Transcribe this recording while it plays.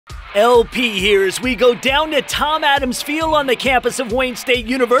LP here as we go down to Tom Adams Field on the campus of Wayne State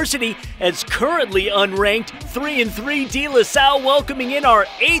University as currently unranked 3-3 De La Salle welcoming in our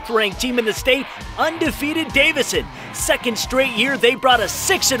 8th-ranked team in the state, undefeated Davison. Second straight year they brought a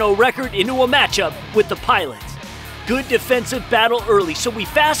 6-0 record into a matchup with the Pilots. Good defensive battle early, so we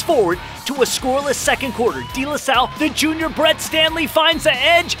fast forward to a scoreless second quarter. De La Salle, the junior Brett Stanley finds the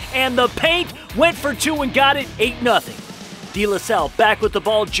edge and the paint, went for two and got it 8-0. De La Salle back with the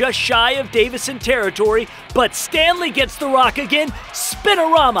ball just shy of Davison territory, but Stanley gets the rock again.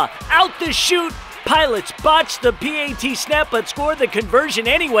 Spinorama out the shoot. Pilots botched the PAT snap but scored the conversion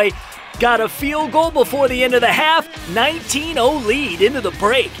anyway. Got a field goal before the end of the half. 19-0 lead into the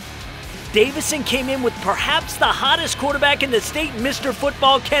break. Davison came in with perhaps the hottest quarterback in the state, Mr.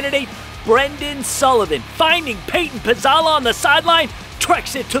 Football candidate Brendan Sullivan. Finding Peyton Pizzala on the sideline,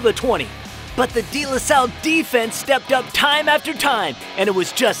 treks it to the 20. But the De La Salle defense stepped up time after time, and it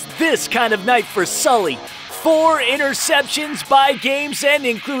was just this kind of night for Sully. 4 interceptions by game's end,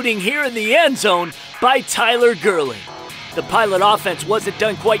 including here in the end zone by Tyler Gurley. The Pilot offense wasn't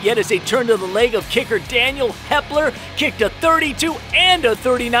done quite yet as they turned to the leg of kicker Daniel Hepler, kicked a 32 and a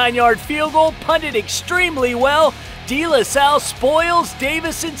 39-yard field goal, punted extremely well. De La Salle spoils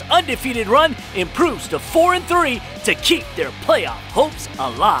Davison's undefeated run, improves to 4-3 to keep their playoff hopes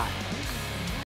alive.